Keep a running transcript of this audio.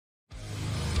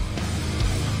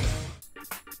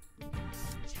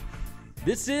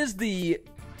This is the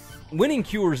Winning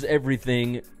Cures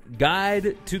Everything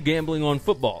Guide to Gambling on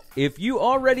Football. If you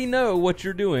already know what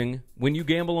you're doing when you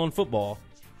gamble on football,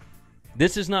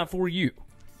 this is not for you.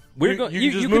 You can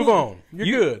just move on.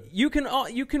 You're good.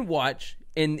 You can watch,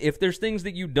 and if there's things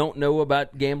that you don't know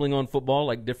about gambling on football,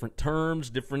 like different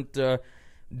terms, different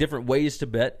ways to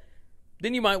bet,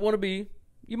 then you might want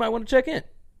to check in.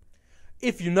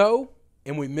 If you know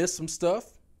and we missed some stuff,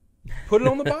 put it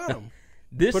on the bottom.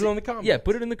 Put it on the comments. Yeah,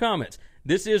 put it in the comments.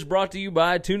 This is brought to you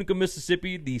by Tunica,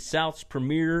 Mississippi, the South's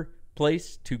premier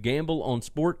place to gamble on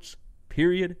sports,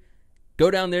 period. Go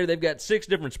down there. They've got 6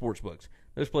 different sports books.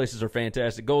 Those places are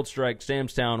fantastic. Gold Strike,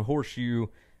 Samstown, Horseshoe,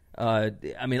 all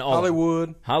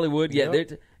Hollywood, yeah.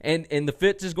 Yep. And the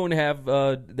Fitz is going to have,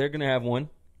 they're going to have one.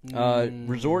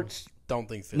 Resorts. Don't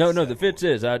think Fitz. No, the Fitz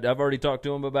is. I've already talked to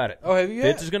them about it. Oh, have you?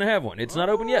 Fitz is going to have one. It's not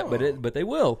open yet, but they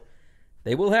will.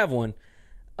 They will have one.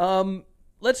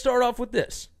 Let's start off with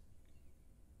this.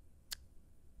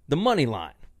 The money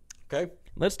line. Okay.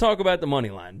 Let's talk about the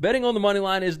money line. Betting on the money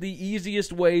line is the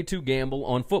easiest way to gamble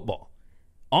on football.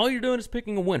 All you're doing is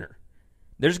picking a winner.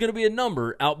 There's going to be a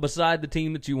number out beside the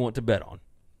team that you want to bet on.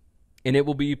 And it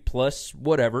will be plus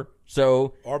whatever.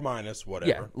 Or minus whatever.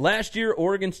 Yeah. Last year,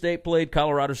 Oregon State played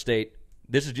Colorado State.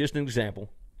 This is just an example.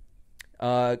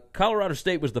 Colorado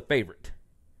State was the favorite.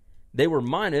 They were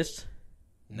minus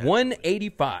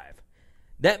 185.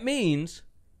 That means,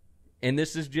 and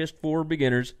this is just for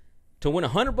beginners, to win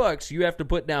 $100, you have to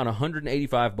put down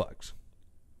 $185.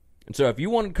 And so if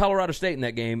you wanted Colorado State in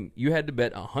that game, you had to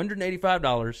bet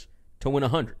 $185 to win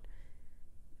 $100.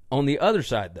 On the other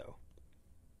side, though,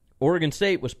 Oregon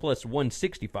State was plus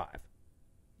 165.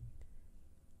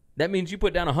 That means you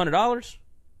put down $100.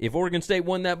 If Oregon State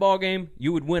won that ball game,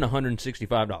 you would win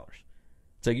 $165.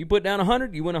 So you put down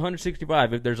 $100, you win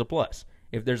 $165 if there's a plus.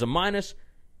 If there's a minus,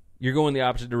 you're going the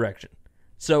opposite direction.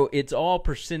 So it's all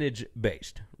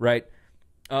percentage-based, right?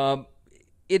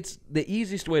 It's the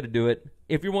easiest way to do it.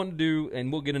 If you want to do,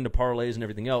 and we'll get into parlays and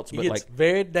everything else. But it's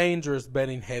very dangerous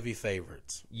betting heavy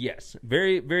favorites. Yes,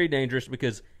 very, very dangerous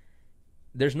because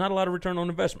there's not a lot of return on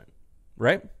investment,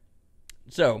 right?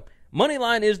 So money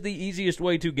line is the easiest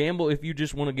way to gamble if you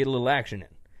just want to get a little action in.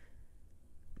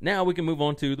 Now we can move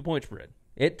on to the point spread.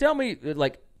 Tell me,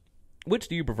 which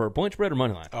do you prefer, point spread or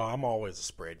money line? Oh, I'm always a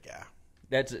spread guy.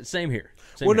 That's same here.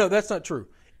 No, that's not true.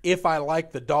 If I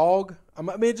like the dog,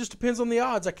 it just depends on the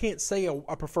odds. I can't say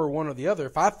I prefer one or the other.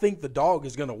 If I think the dog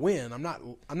is going to win, I'm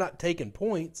not taking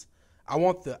points. I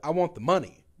want the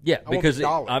money. Yeah, because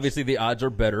obviously the odds are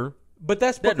better. But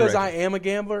that's because I am a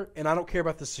gambler and I don't care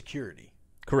about the security.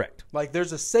 Correct. Like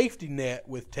there's a safety net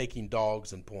with taking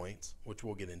dogs and points, which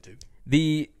we'll get into.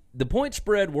 The point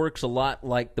spread works a lot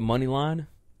like the money line.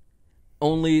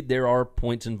 Only there are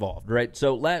points involved, right?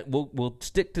 So we'll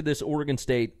stick to this Oregon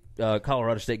State,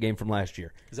 Colorado State game from last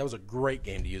year. Because that was a great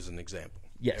game to use as an example.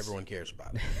 Yes. Everyone cares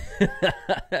about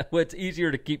it. Well, it's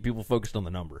easier to keep people focused on the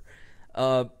number.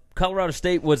 Colorado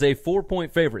State was a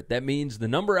 4-point favorite. That means the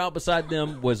number out beside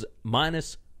them was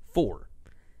minus 4.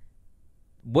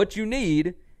 What you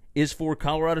need is for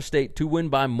Colorado State to win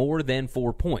by more than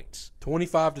 4 points.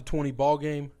 25-20 ball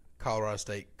game, Colorado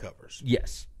State covers.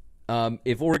 Yes.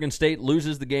 If Oregon State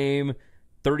loses the game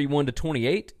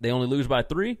 31-28, they only lose by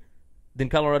 3, then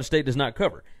Colorado State does not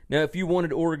cover. Now, if you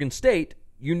wanted Oregon State,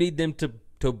 you need them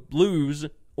to lose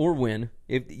or win.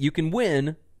 If you can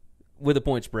win with a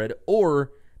point spread,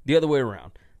 or the other way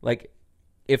around. Like,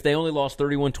 if they only lost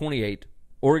 31-28,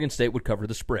 Oregon State would cover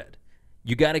the spread.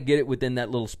 You got to get it within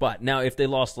that little spot. Now, if they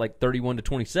lost like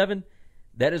 31-27,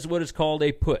 that is what is called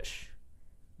a push.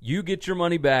 You get your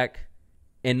money back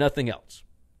and nothing else.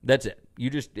 That's it.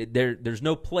 There's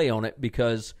no play on it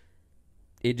because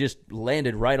it just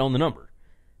landed right on the number.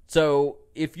 So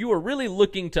if you are really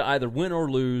looking to either win or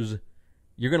lose,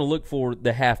 you're going to look for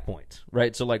the half points,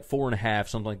 right? So like 4.5,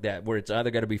 something like that, where it's either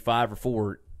got to be 5 or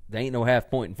 4. There ain't no half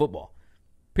point in football,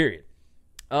 period.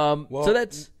 So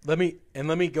that's let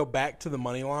me go back to the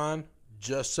money line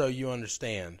just so you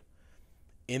understand.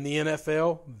 In the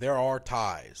NFL, there are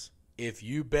ties. If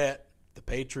you bet the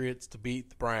Patriots to beat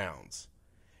the Browns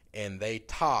and they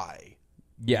tie,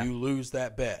 you lose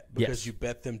that bet because you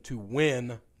bet them to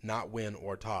win, not win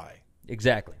or tie.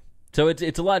 Exactly. So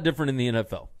it's a lot different in the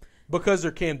NFL. Because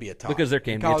there can be a tie. Because there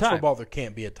can be a tie. In college football, there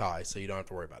can't be a tie, so you don't have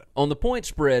to worry about it. On the point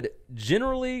spread,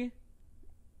 generally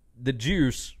the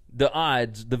juice, the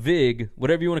odds, the VIG,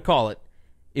 whatever you want to call it,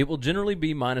 it will generally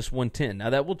be minus 110. Now,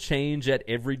 that will change at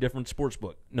every different sports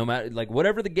book. No matter,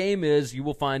 whatever the game is, you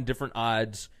will find different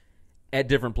odds at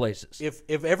different places.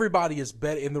 If everybody is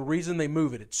betting, and the reason they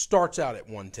move it, it starts out at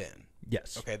 110.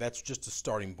 Yes. Okay, that's just a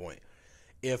starting point.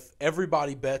 if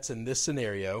everybody bets in this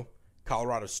scenario,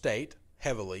 Colorado State,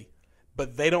 heavily,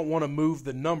 but they don't want to move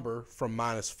the number from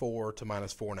 -4 to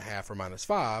 -4.5 or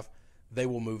 -5, they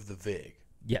will move the VIG.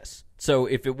 Yes. So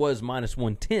if it was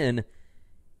 -110,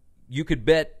 you could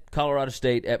bet Colorado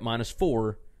State at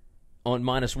 -4 on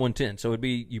 -110. So it'd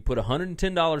be you put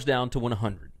 $110 down to win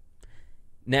 100.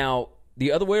 Now,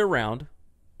 the other way around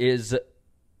is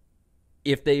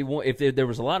if there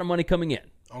was a lot of money coming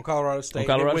in On Colorado State,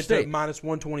 Colorado it went State. to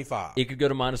 -125. it could go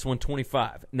to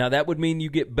 -125. Now, that would mean you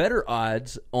get better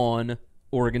odds on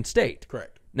Oregon State.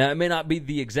 Correct. Now, it may not be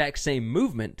the exact same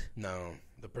movement. No,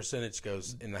 the percentage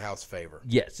goes in the house favor.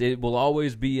 Yes, it will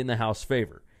always be in the house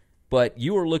favor. But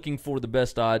you are looking for the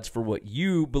best odds for what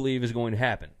you believe is going to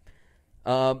happen.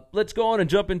 Let's go on and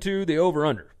jump into the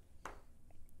over-under.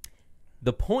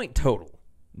 The point total.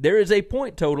 There is a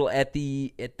point total at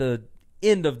the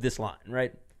end of this line,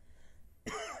 right?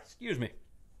 Excuse me.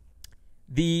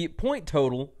 The point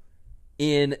total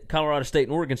in Colorado State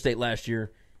and Oregon State last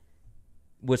year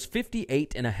was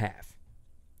 58.5.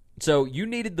 So you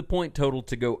needed the point total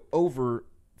to go over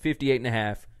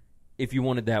 58.5 if you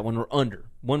wanted that one, or under.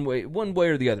 One way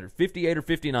or the other. 58 or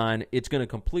 59, it's going to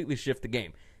completely shift the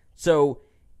game. So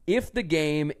if the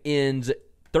game ends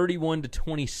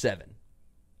 31-27,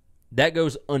 that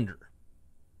goes under.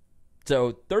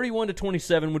 So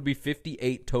 31-27 would be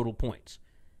 58 total points.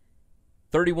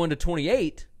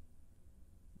 31-28,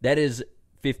 that is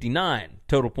 59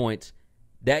 total points.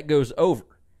 That goes over.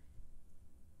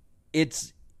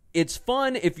 It's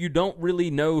fun if you don't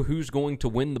really know who's going to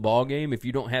win the ball game, if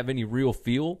you don't have any real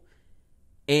feel.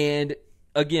 And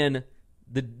again,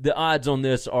 the odds on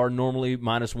this are normally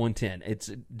 -110. It's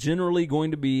generally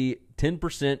going to be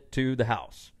 10% to the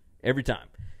house every time.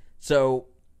 So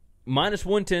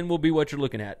 -110 will be what you're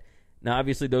looking at. Now,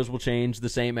 obviously, those will change the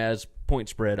same as point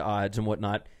spread odds and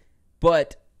whatnot.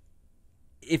 But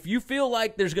if you feel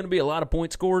like there's going to be a lot of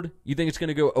points scored, you think it's going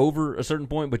to go over a certain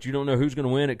point, but you don't know who's going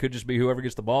to win, it could just be whoever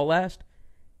gets the ball last,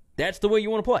 that's the way you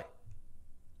want to play.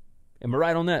 Am I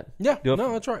right on that? Yeah, no,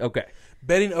 that's right. Okay.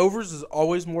 Betting overs is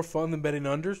always more fun than betting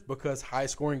unders because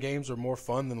high-scoring games are more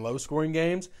fun than low-scoring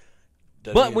games.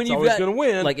 But when you've got, going to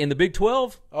win, like in the Big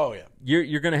 12, oh yeah,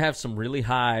 you're going to have some really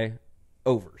high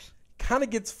overs. Kind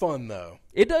of gets fun though.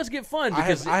 It does get fun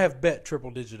because I have bet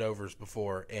triple-digit overs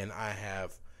before, and I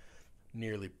have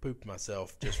nearly pooped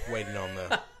myself just waiting on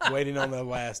the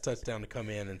last touchdown to come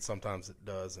in, and sometimes it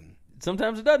does, and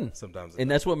sometimes it doesn't. Sometimes, and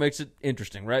that's what makes it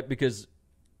interesting, right? Because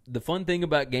the fun thing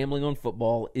about gambling on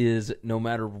football is no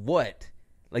matter what,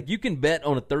 like you can bet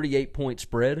on a 38-point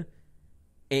spread,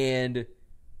 and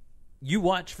you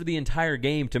watch for the entire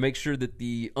game to make sure that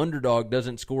the underdog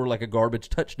doesn't score like a garbage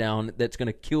touchdown that's going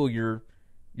to kill your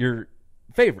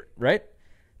favorite, right?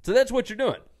 So that's what you're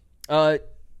doing.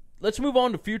 Let's move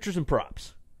on to futures and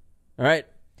props. All right?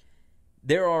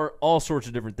 There are all sorts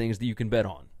of different things that you can bet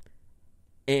on.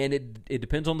 And it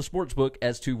depends on the sports book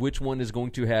as to which one is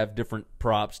going to have different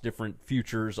props, different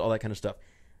futures, all that kind of stuff.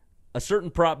 A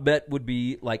certain prop bet would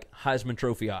be like Heisman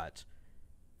Trophy odds.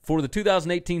 For the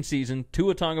 2018 season,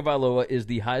 Tua Tagovailoa is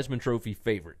the Heisman Trophy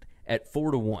favorite at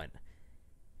 4-1.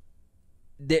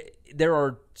 There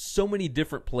are so many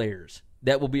different players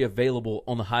that will be available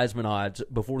on the Heisman odds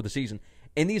before the season.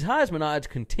 And these Heisman odds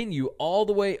continue all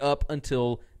the way up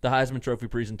until the Heisman Trophy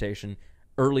presentation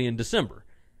early in December.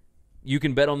 You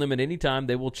can bet on them at any time.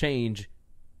 They will change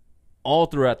all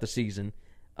throughout the season.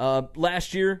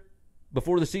 Last year,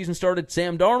 before the season started,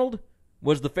 Sam Darnold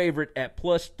was the favorite at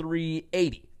plus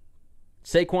 380.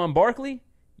 Saquon Barkley,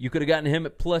 you could have gotten him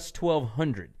at plus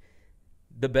 1,200.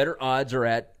 The better odds are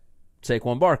at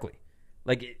Saquon Barkley.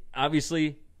 Like,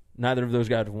 obviously, neither of those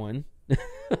guys won.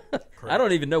 I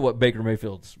don't even know what Baker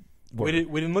Mayfield's were. We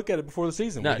didn't look at it before the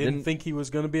season. No, we didn't think he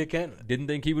was going to be a candidate. Didn't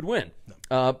think he would win.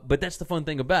 No. But that's the fun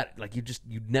thing about it. Like,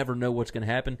 you never know what's going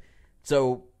to happen.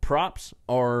 So props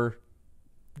are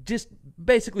just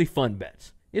basically fun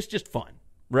bets. It's just fun,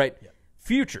 right? Yeah.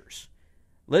 Futures.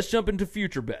 Let's jump into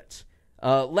future bets.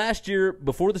 Last year,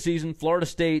 before the season, Florida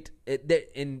State,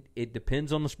 and it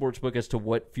depends on the sportsbook as to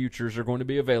what futures are going to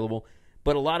be available,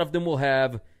 but a lot of them will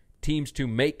have teams to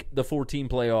make the 4-team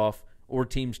playoff or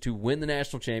teams to win the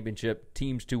national championship,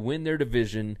 teams to win their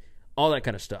division, all that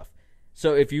kind of stuff.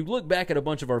 So if you look back at a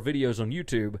bunch of our videos on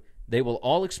YouTube, they will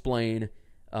all explain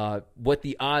what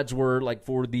the odds were like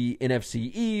for the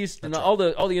NFC East and all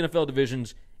the NFL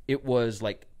divisions. It was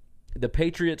like the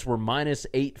Patriots were minus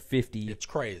 850. It's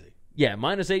crazy. Yeah,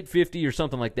 minus 850 or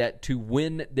something like that to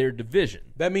win their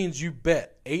division. That means you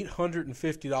bet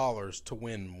 $850 to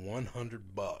win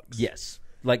 $100. Yes.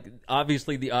 Like,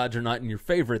 obviously the odds are not in your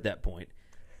favor at that point,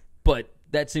 but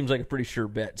that seems like a pretty sure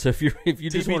bet. So if you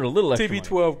just want a little extra money,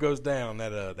 TB12 goes down,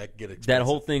 that can get expensive. that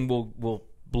whole thing will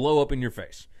blow up in your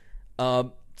face.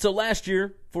 So last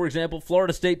year, for example,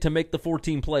 Florida State to make the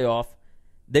 14 playoff,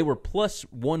 they were plus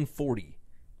 140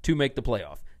 to make the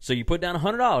playoff. So you put down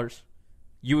 $100,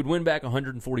 you would win back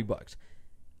 $140.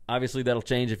 Obviously, that'll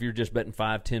change if you're just betting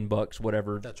 $5, $10,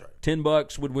 whatever. That's right.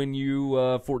 $10 would win you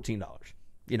 $14.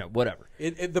 Whatever.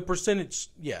 The percentage,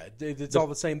 it's all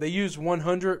the same. They use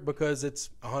 100 because it's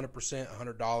 100%,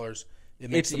 $100. It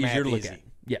makes It's the math easier to look easy. at.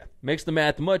 Yeah, makes the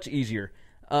math much easier.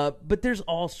 But there's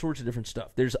all sorts of different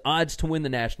stuff. There's odds to win the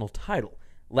national title.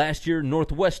 Last year,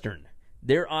 Northwestern,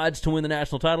 their odds to win the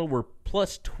national title were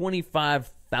plus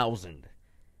 25,000,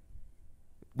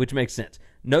 which makes sense.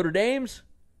 Notre Dame's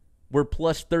were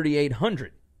plus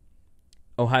 3,800.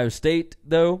 Ohio State,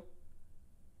 though,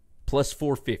 plus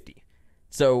 450.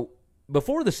 So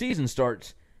before the season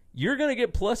starts, you're going to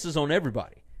get pluses on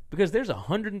everybody because there's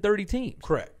 130 teams.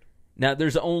 Correct. Now,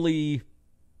 there's only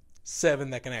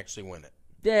 7 that can actually win it.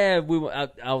 Yeah,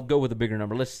 I'll go with a bigger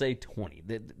number. Let's say 20.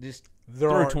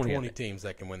 There are 20 teams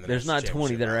that can win the There's national not 20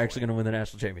 championship that are actually going to win the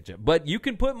national championship. But you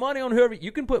can put money on whoever.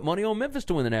 You can put money on Memphis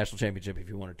to win the national championship if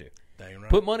you wanted to. Dang right.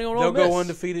 Put money on Ole They'll Miss. go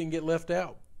undefeated and get left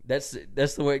out. That's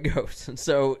the way it goes. And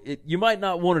so you might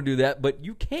not want to do that, but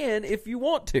you can if you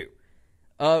want to.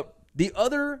 The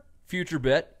other future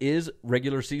bet is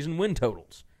regular season win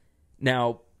totals.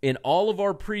 Now, in all of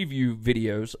our preview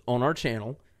videos on our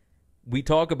channel, we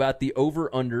talk about the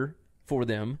over-under for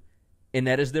them, and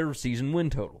that is their season win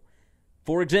total.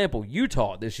 For example,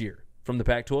 Utah this year from the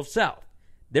Pac-12 South,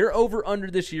 their over-under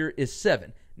this year is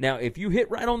 7. Now, if you hit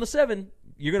right on the 7,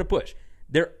 you're going to push.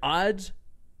 Their odds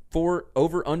for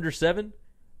over-under 7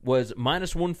 was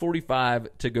minus 145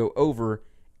 to go over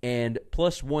and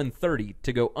plus 130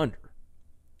 to go under.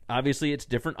 Obviously, it's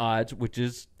different odds, which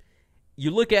is, you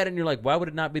look at it and you're like, why would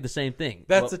it not be the same thing?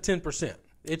 That's a 10%.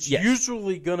 It's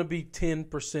usually going to be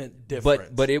 10% difference.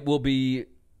 But it will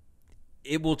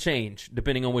change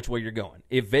depending on which way you're going.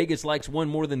 If Vegas likes one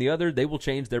more than the other, they will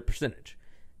change their percentage.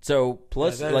 So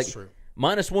plus is true.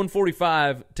 Minus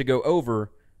 145 to go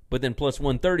over, but then plus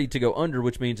 130 to go under,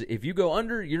 which means if you go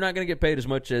under, you're not going to get paid as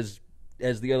much as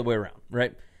the other way around,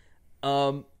 right?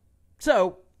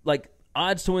 So like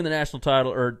odds to win the national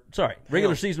title,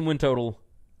 regular season win total.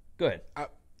 Go ahead.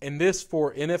 And this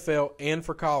for NFL and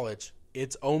for college,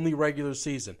 it's only regular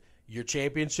season. Your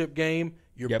championship game,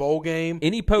 your bowl game,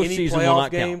 any postseason playoff will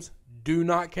not games count. Do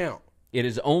not count. It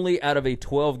is only out of a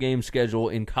 12-game schedule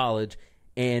in college,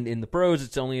 and in the pros,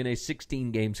 it's only in a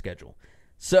 16-game schedule.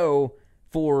 So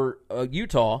for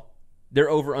Utah, their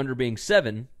over-under being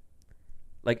 7,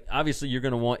 like obviously you're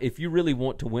going to want, if you really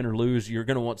want to win or lose, you're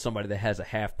going to want somebody that has a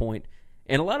half point.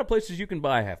 And a lot of places you can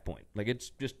buy a half point. Like it's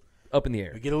just up in the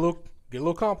air. We get a little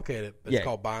complicated, but it's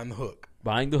called buying the hook.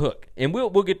 Buying the hook. And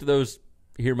we'll get to those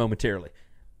here momentarily.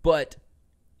 But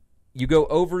you go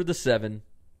over the 7,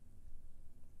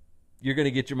 you're going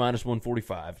to get your minus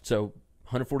 145. So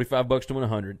 $145 to win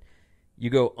 100. You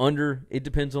go under, it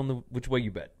depends on which way you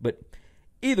bet. But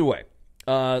either way,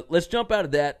 let's jump out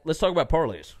of that. Let's talk about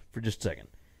parlays for just a second.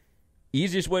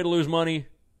 Easiest way to lose money,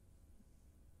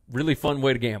 really fun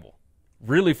way to gamble.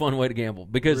 Really fun way to gamble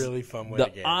because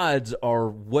the odds are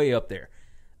way up there.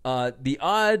 The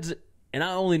odds, and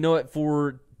I only know it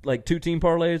for like 2-team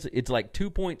parlays, it's like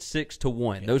 2.6 to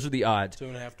 1. Those are the odds.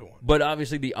 2.5 to 1. But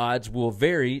obviously the odds will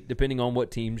vary depending on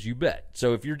what teams you bet.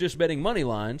 So if you're just betting money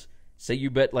lines, say you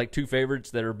bet like 2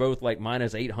 favorites that are both like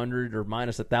minus 800 or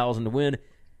minus 1,000 to win,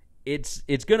 it's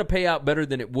going to pay out better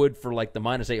than it would for like the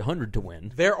minus 800 to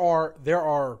win. There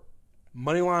are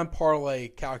moneyline parlay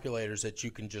calculators that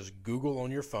you can just Google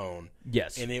on your phone.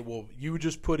 Yes. And you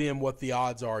just put in what the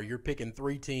odds are. You're picking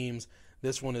 3 teams.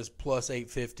 This one is plus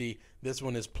 850. This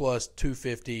one is plus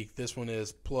 250. This one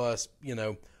is plus,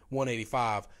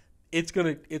 185. It's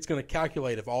gonna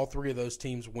calculate if all 3 of those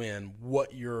teams win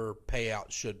what your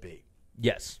payout should be.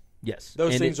 Yes.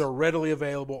 Those things are readily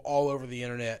available all over the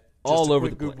internet. Just all over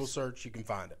the Google place. Search, you can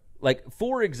find it. Like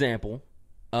for example,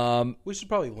 we should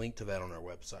probably link to that on our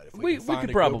website. If we can find could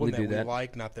a probably good one do that. We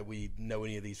like, not that we know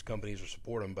any of these companies or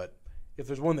support them, but if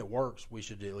there's one that works, we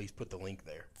should at least put the link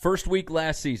there. First week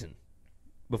last season,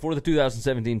 before the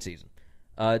 2017 season,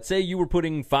 say you were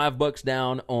putting $5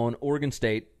 down on Oregon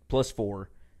State plus 4,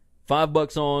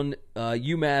 $5 on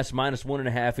UMass minus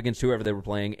 1.5 against whoever they were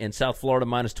playing, and South Florida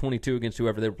minus 22 against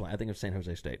whoever they were playing. I think it was San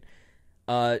Jose State.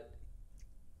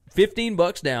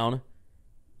 $15 down.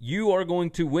 You are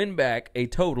going to win back a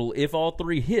total, if all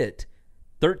 3 hit,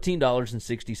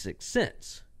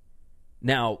 $13.66.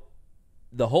 Now,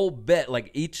 the whole bet,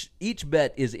 like each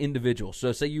bet is individual.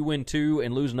 So say you win 2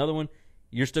 and lose another one,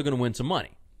 you're still going to win some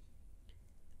money.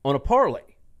 On a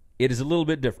parlay, it is a little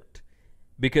bit different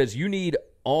because you need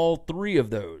all 3 of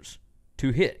those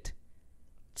to hit.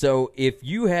 So if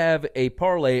you have a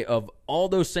parlay of all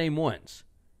those same ones,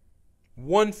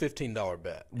 one $15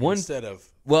 bet instead of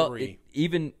 3.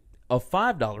 Even a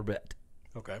 $5 bet.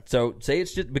 Okay. So say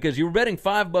it's just because you were betting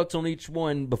 $5 on each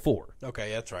one before.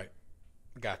 Okay, that's right.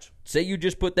 Gotcha. Say you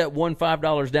just put that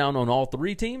 $5 down on all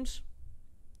 3 teams,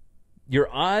 your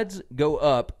odds go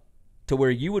up to where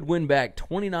you would win back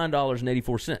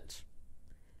 $29.84.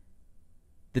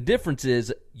 The difference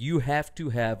is you have to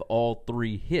have all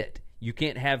 3 hit. You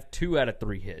can't have 2 out of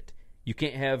 3 hit. You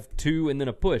can't have 2 and then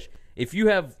a push. If you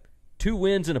have 2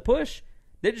 wins and a push,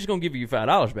 they're just going to give you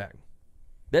 $5 back.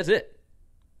 That's it.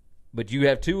 But you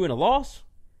have 2 and a loss,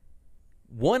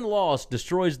 1 loss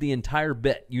destroys the entire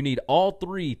bet. You need all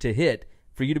 3 to hit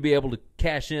for you to be able to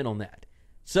cash in on that.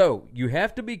 So you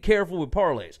have to be careful with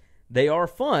parlays. They are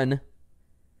fun,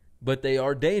 but they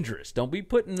are dangerous. Don't be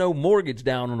putting no mortgage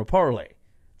down on a parlay.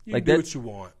 You can do what you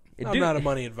want. I'm not a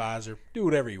money advisor. Do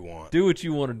whatever you want. Do what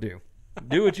you want to do.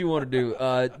 Do what you want to do.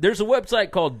 There's a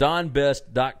website called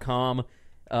donbest.com.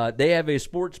 They have a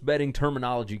sports betting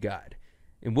terminology guide.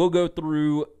 And we'll go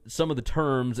through some of the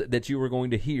terms that you are going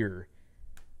to hear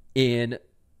in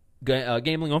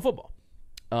gambling on football.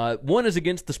 One is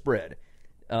against the spread.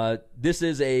 This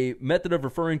is a method of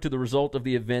referring to the result of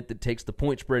the event that takes the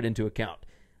point spread into account.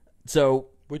 So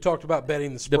we talked about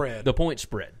betting the spread. The point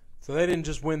spread. So they didn't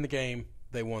just win the game,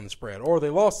 they won the spread. Or they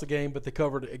lost the game, but they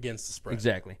covered against the spread.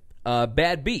 Exactly.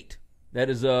 Bad beat. That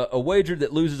is a wager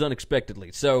that loses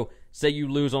unexpectedly. So say you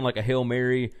lose on like a Hail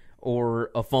Mary or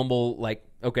a fumble. Like,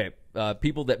 okay,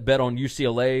 people that bet on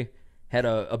UCLA had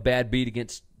a bad beat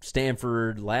against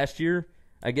Stanford last year,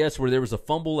 I guess, where there was a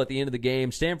fumble at the end of the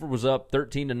game. Stanford was up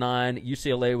 13-9.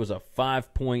 UCLA was a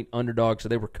 5-point underdog, so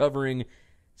they were covering.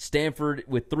 Stanford,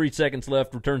 with 3 seconds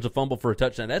left, returns a fumble for a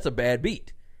touchdown. That's a bad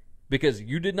beat because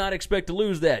you did not expect to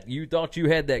lose that. You thought you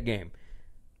had that game.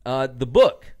 The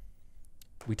book.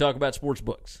 We talk about sports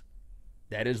books.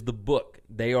 That is the book.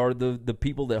 They are the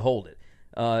people that hold it.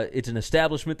 It's an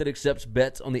establishment that accepts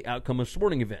bets on the outcome of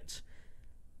sporting events.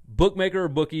 Bookmaker or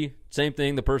bookie, same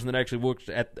thing. The person that actually works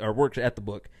at the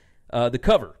book. The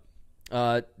cover.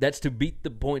 That's to beat the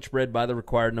point spread by the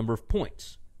required number of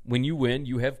points. When you win,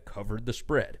 you have covered the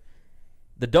spread.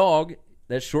 The dog,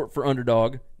 that's short for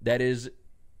underdog. That is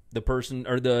the person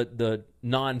or the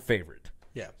non-favorite.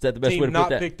 Yeah. Is that the best way to put that? Team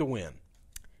not picked to win.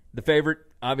 The favorite,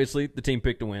 obviously, the team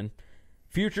picked to win.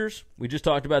 Futures, we just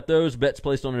talked about those. Bets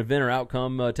placed on an event or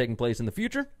outcome taking place in the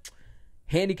future.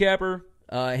 Handicapper,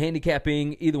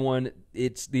 handicapping, either one,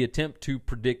 it's the attempt to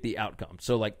predict the outcome.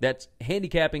 So, like, that's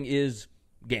handicapping is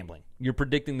gambling. You're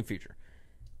predicting the future.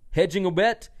 Hedging a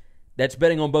bet, that's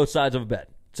betting on both sides of a bet.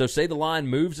 So, say the line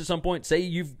moves at some point.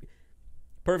 Say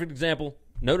perfect example,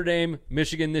 Notre Dame,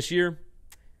 Michigan this year.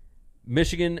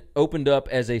 Michigan opened up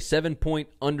as a 7-point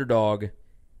underdog,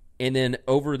 and then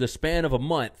over the span of a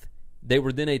month, they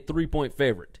were then a 3-point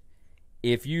favorite.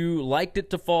 If you liked it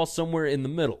to fall somewhere in the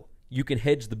middle, you can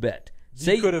hedge the bet.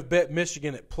 You could have bet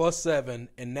Michigan at +7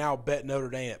 and now bet Notre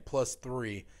Dame at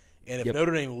 +3. And if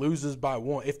Notre Dame loses by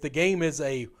 1, if the game is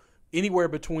anywhere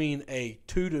between a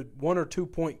 1 or 2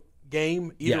 point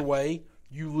game, either way,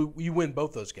 you win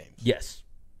both those games. Yes.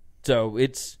 So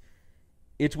it's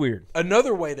weird.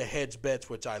 Another way to hedge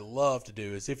bets, which I love to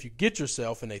do, is if you get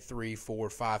yourself in a 3, 4,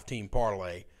 5 team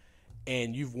parlay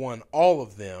and you've won all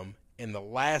of them and the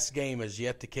last game is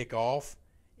yet to kick off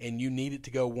and you need it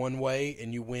to go one way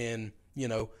and you win,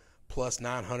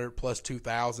 +900,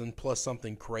 +2,000, plus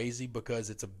something crazy because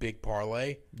it's a big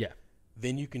parlay. Yeah.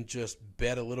 Then you can just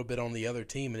bet a little bit on the other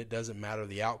team and it doesn't matter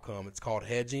the outcome. It's called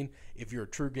hedging. If you're a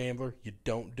true gambler, you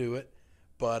don't do it.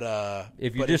 But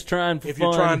if you're just trying for fun, if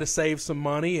you're trying to save some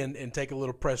money and take a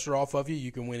little pressure off of you,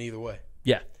 you can win either way.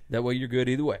 Yeah, that way you're good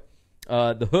either way.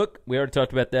 The hook, we already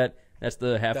talked about that. That's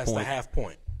the half point. That's the half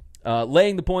point.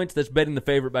 Laying the points, that's betting the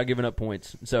favorite by giving up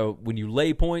points. So when you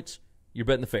lay points, you're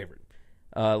betting the favorite.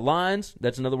 Lines,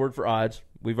 that's another word for odds.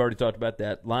 We've already talked about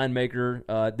that. Line maker,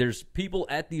 there's people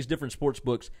at these different sports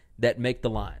books that make the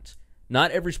lines. Not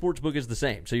every sports book is the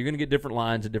same, so you're going to get different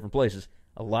lines at different places.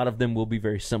 A lot of them will be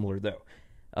very similar, though.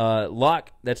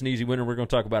 Lock, that's an easy winner. We're going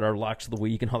to talk about our locks of the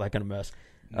week and all that kind of mess.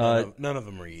 None of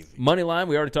them are easy. Money line,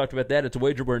 we already talked about that. It's a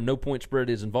wager where no point spread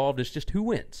is involved. It's just who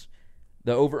wins.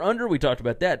 The over-under, we talked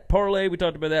about that. Parlay, we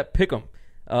talked about that. Pick'em,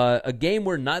 a game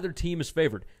where neither team is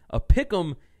favored. A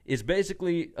pick'em is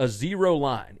basically a zero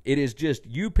line. It is just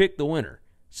you pick the winner.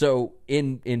 So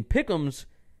in pick'ems,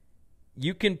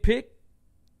 you can pick,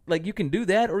 like you can do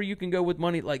that or you can go with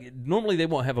money. Like normally they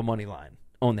won't have a money line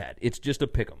on that. It's just a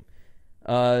pick 'em.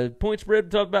 Point spread, we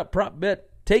talked about prop bet.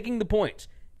 Taking the points.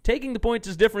 Taking the points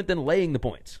is different than laying the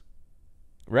points.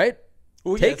 Right?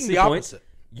 Well, yeah, it's the points, opposite.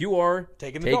 you are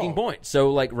Taking points.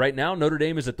 So, like right now, Notre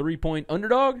Dame is a 3-point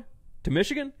underdog to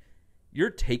Michigan.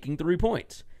 You're taking 3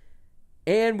 points.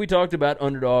 And we talked about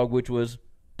underdog, which was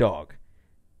dog.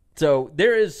 So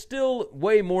there is still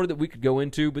way more that we could go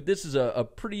into, but this is a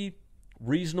pretty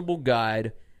reasonable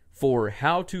guide for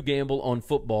how to gamble on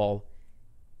football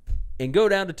and go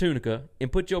down to Tunica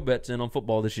and put your bets in on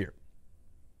football this year.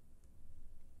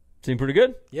 Seem pretty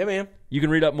good? Yeah, man. You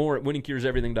can read up more at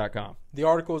winningcureseverything.com. The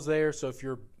article is there, so if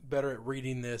you're better at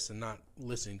reading this and not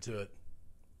listening to it,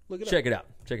 look it up. Check it out.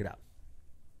 Check it out.